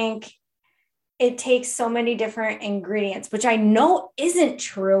think it takes so many different ingredients, which I know isn't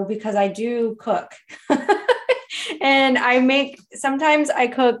true because I do cook. And sometimes I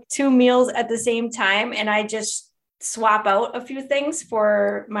cook two meals at the same time and I just swap out a few things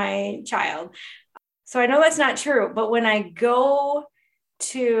for my child. So I know that's not true, but when I go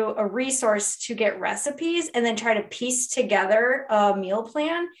to a resource to get recipes and then try to piece together a meal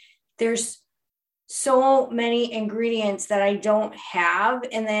plan, there's so many ingredients that I don't have.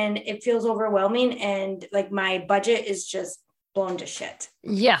 And then it feels overwhelming. And like my budget is just blown to shit.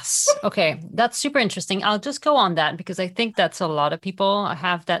 Yes. Okay. That's super interesting. I'll just go on that because I think that's a lot of people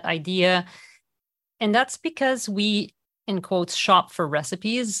have that idea. And that's because we, in quotes, shop for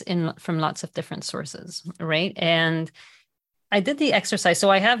recipes in from lots of different sources, right? And I did the exercise. So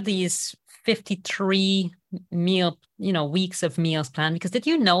I have these 53 weeks of meals planned because did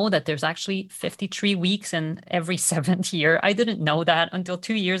you know that there's actually 53 weeks in every seventh year? I didn't know that until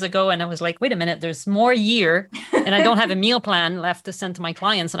 2 years ago. And I was like, wait a minute, there's more year and I don't have a meal plan left to send to my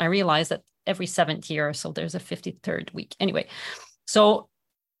clients. And I realized that every seventh year, so there's a 53rd week. Anyway, so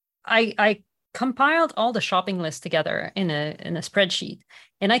I compiled all the shopping lists together in a spreadsheet,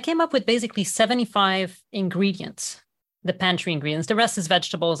 and I came up with basically 75 ingredients, the pantry ingredients. The rest is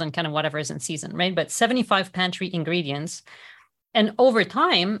vegetables and kind of whatever is in season, right? But 75 pantry ingredients. And over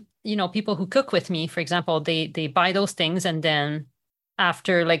time, people who cook with me, for example, they buy those things and then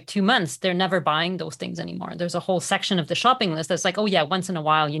after like 2 months, they're never buying those things anymore. There's a whole section of the shopping list that's like, oh yeah, once in a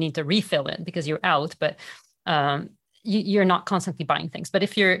while you need to refill it because you're out, but you're not constantly buying things. But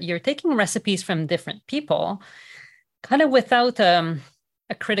if you're taking recipes from different people, kind of without a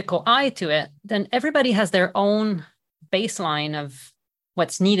critical eye to it, then everybody has their own baseline of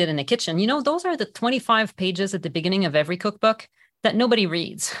what's needed in the kitchen. Those are the 25 pages at the beginning of every cookbook that nobody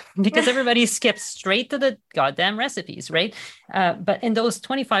reads because everybody skips straight to the goddamn recipes, right? But in those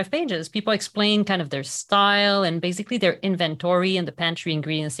 25 pages, people explain kind of their style and basically their inventory and the pantry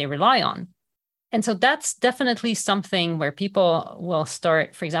ingredients they rely on. And so that's definitely something where people will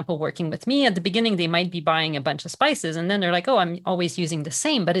start, for example, working with me. At the beginning, they might be buying a bunch of spices and then they're like, oh, I'm always using the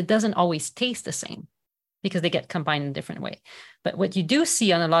same, but it doesn't always taste the same because they get combined in a different way. But what you do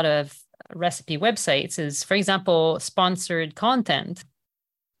see on a lot of recipe websites is, for example, sponsored content.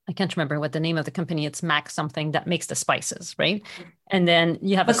 I can't remember what the name of the company, it's Mac something that makes the spices, right? And then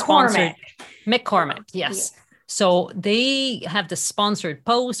you have a sponsored McCormick, yes. Yeah. So they have the sponsored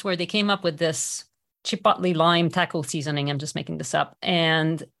post where they came up with this chipotle lime taco seasoning. I'm just making this up.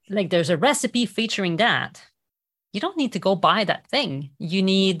 And like there's a recipe featuring that. You don't need to go buy that thing. You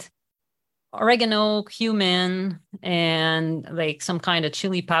need oregano, cumin, and like some kind of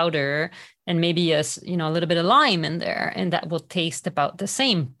chili powder, and maybe a little bit of lime in there, and that will taste about the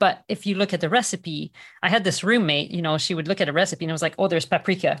same. But if you look at the recipe, I had this roommate, she would look at a recipe and I was like, oh, there's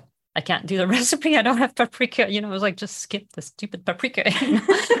paprika. I can't do the recipe. I don't have paprika. I was like, just skip the stupid paprika.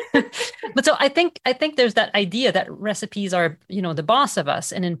 But so I think there's that idea that recipes are, the boss of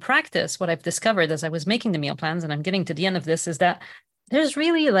us. And in practice, what I've discovered as I was making the meal plans, and I'm getting to the end of this, is that there's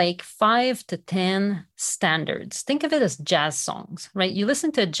really like 5 to 10 standards. Think of it as jazz songs, right? You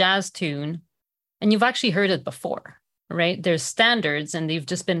listen to a jazz tune and you've actually heard it before, right? There's standards and they've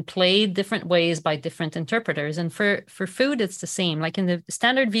just been played different ways by different interpreters. And for food, it's the same. Like in the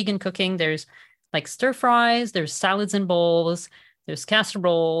standard vegan cooking, there's like stir fries, there's salads and bowls, there's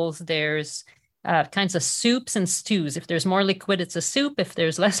casseroles, there's kinds of soups and stews. If there's more liquid, it's a soup. If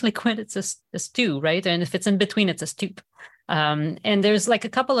there's less liquid, it's a stew, right? And if it's in between, it's a stew. And there's like a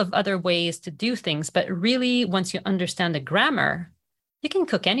couple of other ways to do things, but really, once you understand the grammar, you can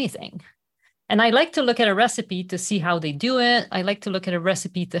cook anything. And I like to look at a recipe to see how they do it. I like to look at a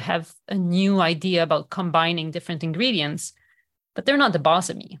recipe to have a new idea about combining different ingredients, but they're not the boss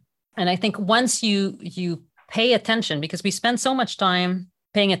of me. And I think once you pay attention, because we spend so much time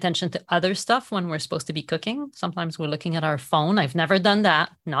paying attention to other stuff when we're supposed to be cooking. Sometimes we're looking at our phone. I've never done that.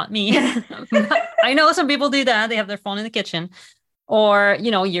 Not me. I know some people do that. They have their phone in the kitchen. Or,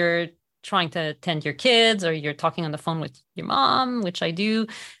 you're trying to attend your kids or you're talking on the phone with your mom, which I do,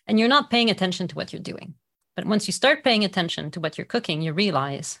 and you're not paying attention to what you're doing. But once you start paying attention to what you're cooking, you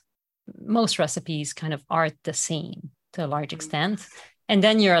realize most recipes kind of are the same. to a large extent. And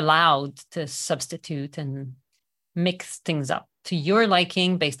then you're allowed to substitute and mix things up to your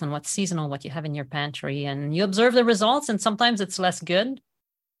liking based on what's seasonal, what you have in your pantry, and you observe the results. And sometimes it's less good.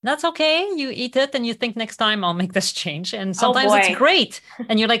 That's okay. You eat it and you think next time I'll make this change. And sometimes it's great.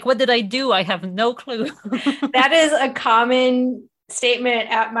 And you're like, what did I do? I have no clue. That is a common statement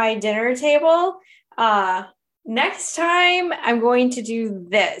at my dinner table. Next time I'm going to do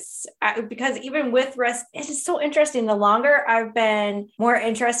this, because even with rest, it is so interesting. The longer I've been more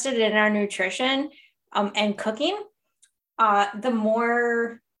interested in our nutrition and cooking, the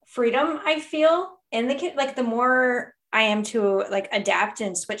more freedom I feel in the kitchen, like the more I am to like adapt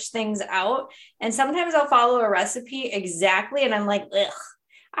and switch things out. And sometimes I'll follow a recipe exactly. And I'm like, ugh,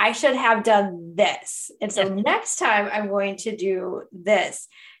 I should have done this. And so next time I'm going to do this.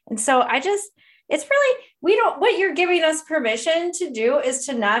 And so it's really, what you're giving us permission to do is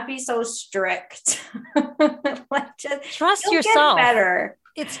to not be so strict. Like just trust yourself. Get better.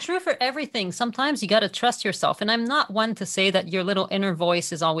 It's true for everything. Sometimes you got to trust yourself. And I'm not one to say that your little inner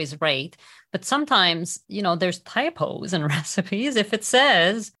voice is always right. But sometimes, there's typos in recipes. If it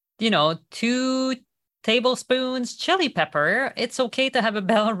says, 2 tablespoons chili pepper, it's okay to have a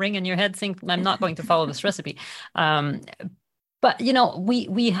bell ring in your head saying, I'm not going to follow this recipe. But,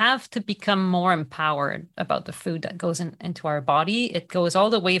 we have to become more empowered about the food that goes into our body. It goes all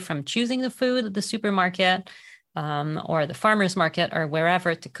the way from choosing the food at the supermarket or the farmer's market or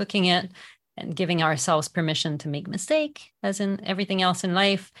wherever to cooking it and giving ourselves permission to make mistake, as in everything else in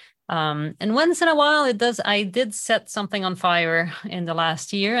life. And once in a while I did set something on fire in the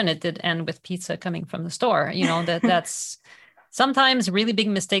last year, and it did end with pizza coming from the store. That's sometimes really big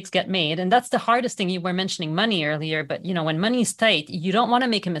mistakes get made. And that's the hardest thing. You were mentioning money earlier, but when money's tight, you don't want to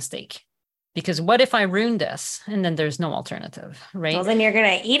make a mistake. Because what if I ruin this? And then there's no alternative, right? Well, then you're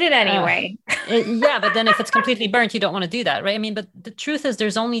going to eat it anyway. Yeah, but then if it's completely burnt, you don't want to do that, right? I mean, but the truth is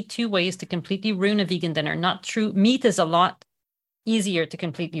there's only 2 ways to completely ruin a vegan dinner. Not true. Meat is a lot easier to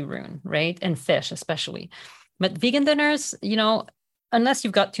completely ruin, right? And fish especially. But vegan dinners, unless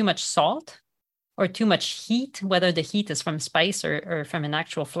you've got too much salt or too much heat, whether the heat is from spice or from an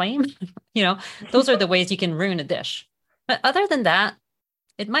actual flame, those are the ways you can ruin a dish. But other than that,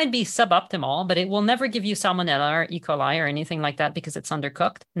 it might be suboptimal, but it will never give you salmonella or E. coli or anything like that because it's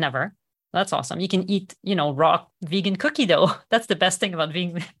undercooked. Never. That's awesome. You can eat, raw vegan cookie dough. That's the best thing about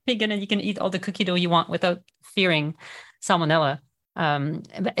being vegan, and you can eat all the cookie dough you want without fearing salmonella.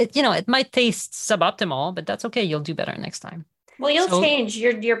 But it might taste suboptimal, but that's okay. You'll do better next time. Well, you'll change.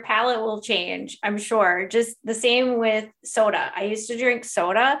 Your palate will change, I'm sure. Just the same with soda. I used to drink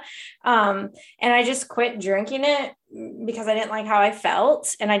soda, and I just quit drinking it because I didn't like how I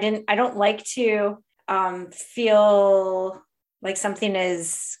felt, and I don't like to feel like something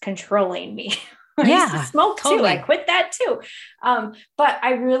is controlling me. I used to smoke totally. Too. I quit that too. But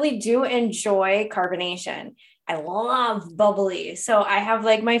I really do enjoy carbonation. I love bubbly. So I have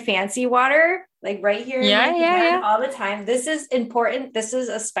like my fancy water, like right here all the time. This is important. This is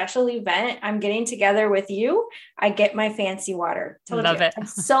a special event. I'm getting together with you. I get my fancy water. Love it. I'm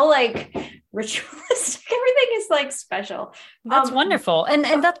so like ritualistic. Everything is like special. That's wonderful.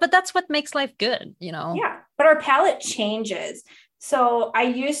 But that's what makes life good, Yeah. But our palate changes. So I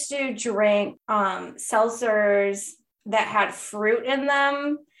used to drink seltzers that had fruit in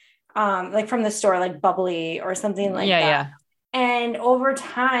them. Like from the store, like bubbly or something like that. Yeah. And over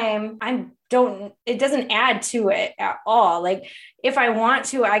time, it doesn't add to it at all. Like if I want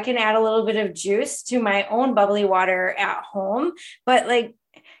to, I can add a little bit of juice to my own bubbly water at home. But like,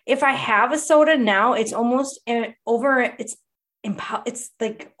 if I have a soda now, it's almost it's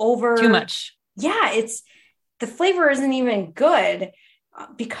like over too much. Yeah. The flavor isn't even good.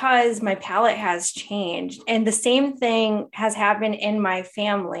 Because my palate has changed. And the same thing has happened in my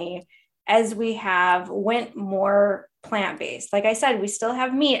family as we went more plant-based. Like I said, we still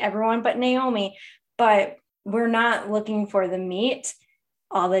have meat, everyone but Naomi, but we're not looking for the meat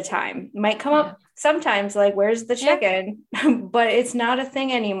all the time. It might come up sometimes, like, where's the chicken? But it's not a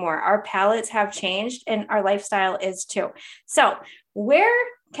thing anymore. Our palates have changed and our lifestyle is too. So where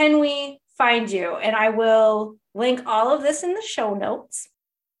can we find you? And I will link all of this in the show notes.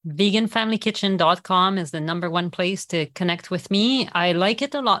 Veganfamilykitchen.com is the number 1 place to connect with me. I like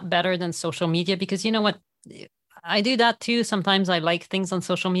it a lot better than social media because you know what? I do that too. Sometimes I like things on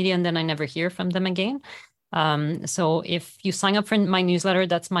social media and then I never hear from them again. So if you sign up for my newsletter,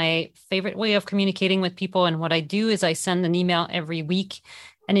 that's my favorite way of communicating with people. And what I do is I send an email every week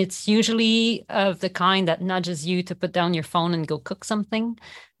And it's usually of the kind that nudges you to put down your phone and go cook something,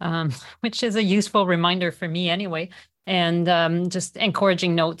 which is a useful reminder for me anyway. And just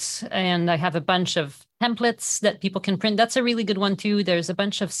encouraging notes. And I have a bunch of templates that people can print. That's a really good one too. There's a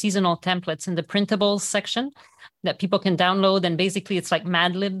bunch of seasonal templates in the printables section that people can download. And basically it's like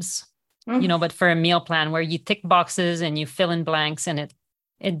Mad Libs, but for a meal plan where you tick boxes and you fill in blanks, and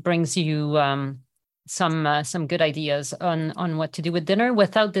it brings you some good ideas on what to do with dinner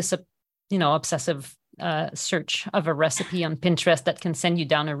without this, obsessive search of a recipe on Pinterest that can send you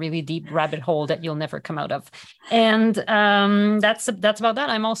down a really deep rabbit hole that you'll never come out of. And that's about that.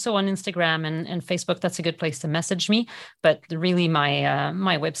 I'm also on Instagram and Facebook. That's a good place to message me. But really,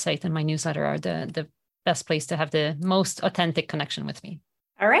 my website and my newsletter are the best place to have the most authentic connection with me.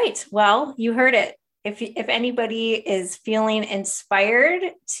 All right. Well, you heard it. If anybody is feeling inspired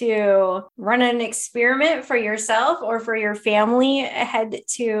to run an experiment for yourself or for your family, head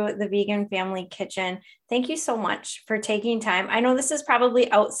to the Vegan Family Kitchen. Thank you so much for taking time. I know this is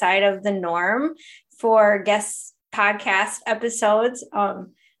probably outside of the norm for guest podcast episodes,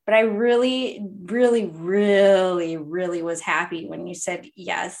 but I really, really, really, really was happy when you said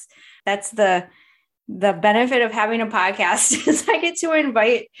yes. That's the benefit of having a podcast is I get to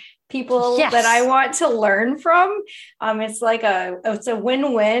invite people that I want to learn from. It's a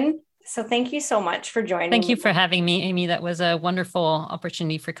win-win. So thank you so much for joining. Thank you for having me, Amy. That was a wonderful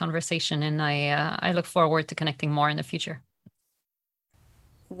opportunity for conversation. And I look forward to connecting more in the future.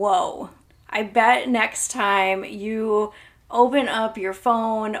 Whoa. I bet next time you open up your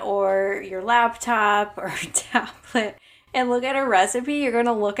phone or your laptop or tablet and look at a recipe, you're going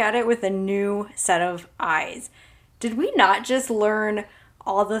to look at it with a new set of eyes. Did we not just learn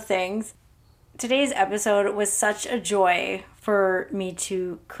all the things? Today's episode was such a joy for me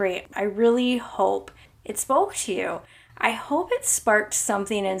to create. I really hope it spoke to you. I hope it sparked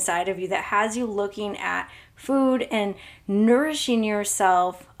something inside of you that has you looking at food and nourishing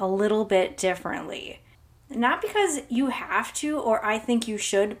yourself a little bit differently. Not because you have to or I think you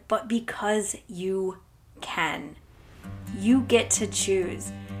should, but because you can. You get to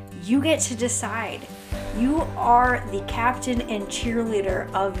choose. You get to decide. You are the captain and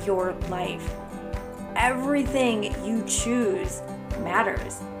cheerleader of your life. Everything you choose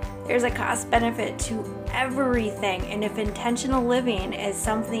matters. There's a cost benefit to everything. And if intentional living is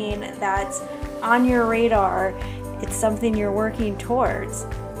something that's on your radar, it's something you're working towards.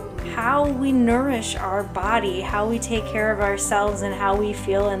 How we nourish our body, how we take care of ourselves, and how we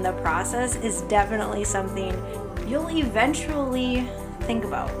feel in the process is definitely something you'll eventually think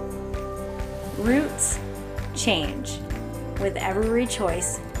about. Roots change with every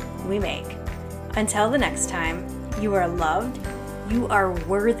choice we make. Until the next time, you are loved, you are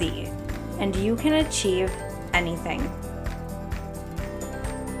worthy, and you can achieve anything.